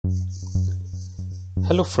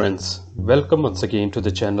Hello friends, welcome once again to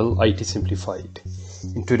the channel IT Simplified.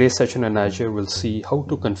 In today's session on Azure, we'll see how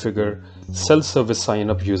to configure self-service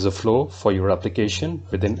sign-up user flow for your application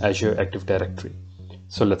within Azure Active Directory.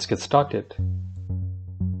 So let's get started.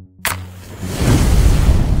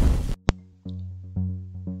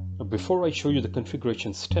 Now, before I show you the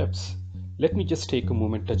configuration steps, let me just take a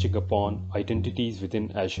moment touching upon identities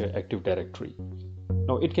within Azure Active Directory.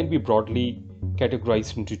 Now it can be broadly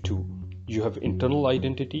categorized into two. You have internal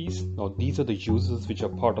identities. Now these are the users which are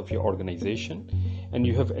part of your organization, and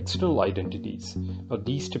you have external identities. Now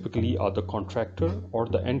these typically are the contractor or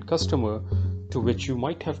the end customer to which you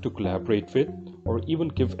might have to collaborate with or even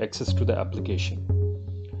give access to the application.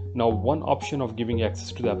 Now one option of giving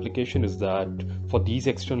access to the application is that for these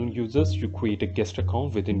external users you create a guest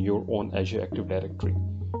account within your own Azure Active Directory,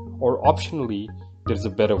 or optionally there's a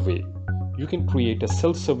better way. You can create a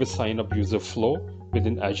self-service sign-up user flow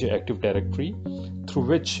within Azure Active Directory through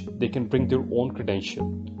which they can bring their own credential.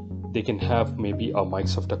 They can have maybe a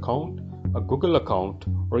Microsoft account, a Google account,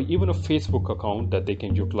 or even a Facebook account that they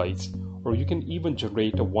can utilize. Or you can even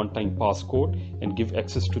generate a one-time passcode and give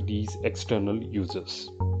access to these external users.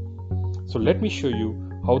 So let me show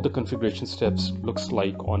you how the configuration steps looks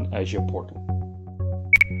like on Azure portal.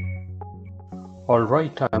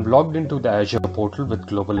 Alright, I'm logged into the Azure portal with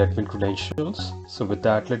global admin credentials. So with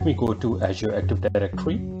that, let me go to Azure Active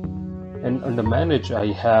Directory, and under Manage I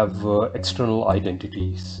have external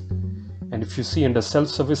identities. And if you see under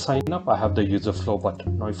self-service sign up, I have the user flow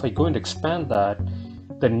button. Now if I go and expand that,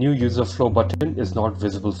 the new user flow button is not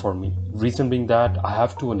visible for me. Reason being that I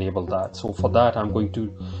have to enable that. So for that, I'm going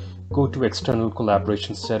to go to external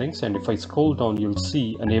collaboration settings, and if I scroll down, you'll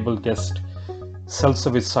see enable guest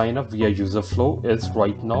self-service sign up via user flow is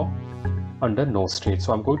right now under no state.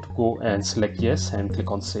 So I'm going to go and select yes and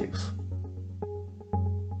click on save.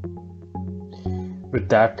 With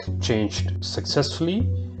that changed successfully,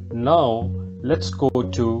 now let's go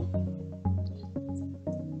to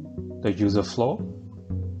the user flow,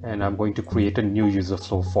 and I'm going to create a new user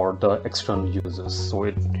flow for the external users.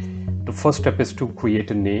 So the first step is to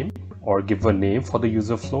create a name or give a name for the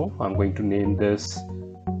user flow. I'm going to name this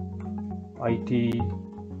IT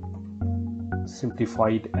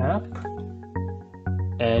Simplified app,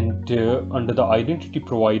 and under the identity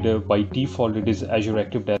provider, by default it is Azure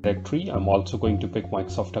Active Directory. I'm also going to pick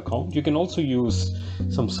Microsoft account. You can also use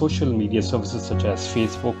some social media services such as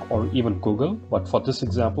Facebook or even Google, but for this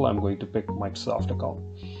example I'm going to pick Microsoft account.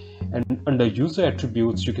 And under user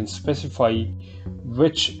attributes, you can specify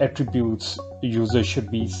which attributes the user should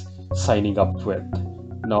be signing up with.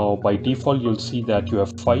 Now by default you'll see that you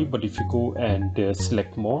have 5, but if you go and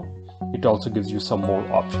select more, it also gives you some more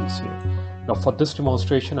options here. Now for this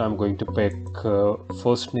demonstration, I'm going to pick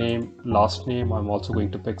first name, last name. I'm also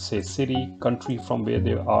going to pick, say, city, country from where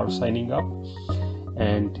they are signing up,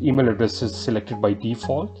 and email address is selected by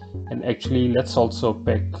default. And actually let's also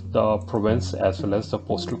pick the province as well as the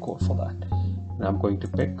postal code for that. And I'm going to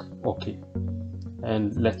pick OK,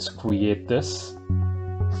 and let's create this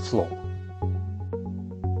flow.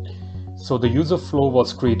 So the user flow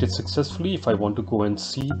was created successfully. If I want to go and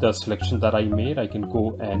see the selection that I made, I can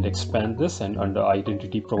go and expand this, and under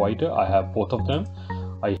identity provider I have both of them.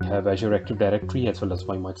 I have Azure Active Directory as well as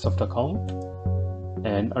my Microsoft account,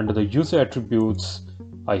 and under the user attributes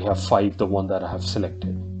I have 5, the one that I have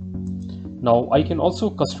selected. Now I can also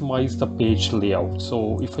customize the page layout.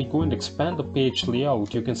 So if I go and expand the page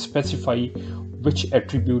layout, you can specify which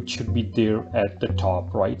attribute should be there at the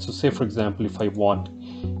top, right? So say for example, if I want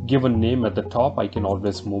given name at the top, I can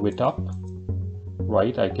always move it up,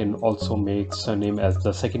 right? I can also make surname as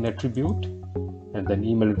the second attribute, and then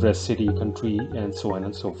email address, city, country, and so on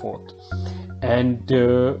and so forth. And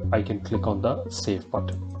I can click on the save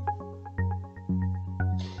button.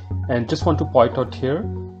 And just want to point out here,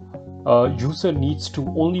 user needs to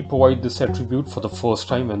only provide this attribute for the first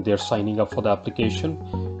time when they're signing up for the application.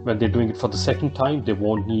 When they're doing it for the second time, they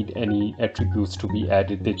won't need any attributes to be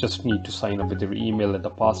added. They just need to sign up with their email and the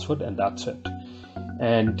password, and that's it.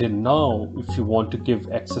 And then now if you want to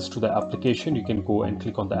give access to the application, you can go and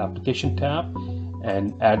click on the application tab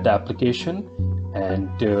and add the application. And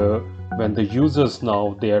when the users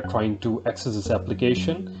now they are trying to access this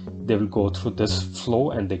application, they will go through this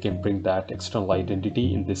flow and they can bring that external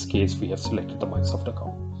identity. In this case, we have selected the Microsoft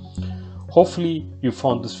account. Hopefully you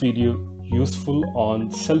found this video useful on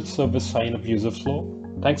self-service sign-up user flow.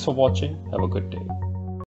 Thanks for watching. Have a good day.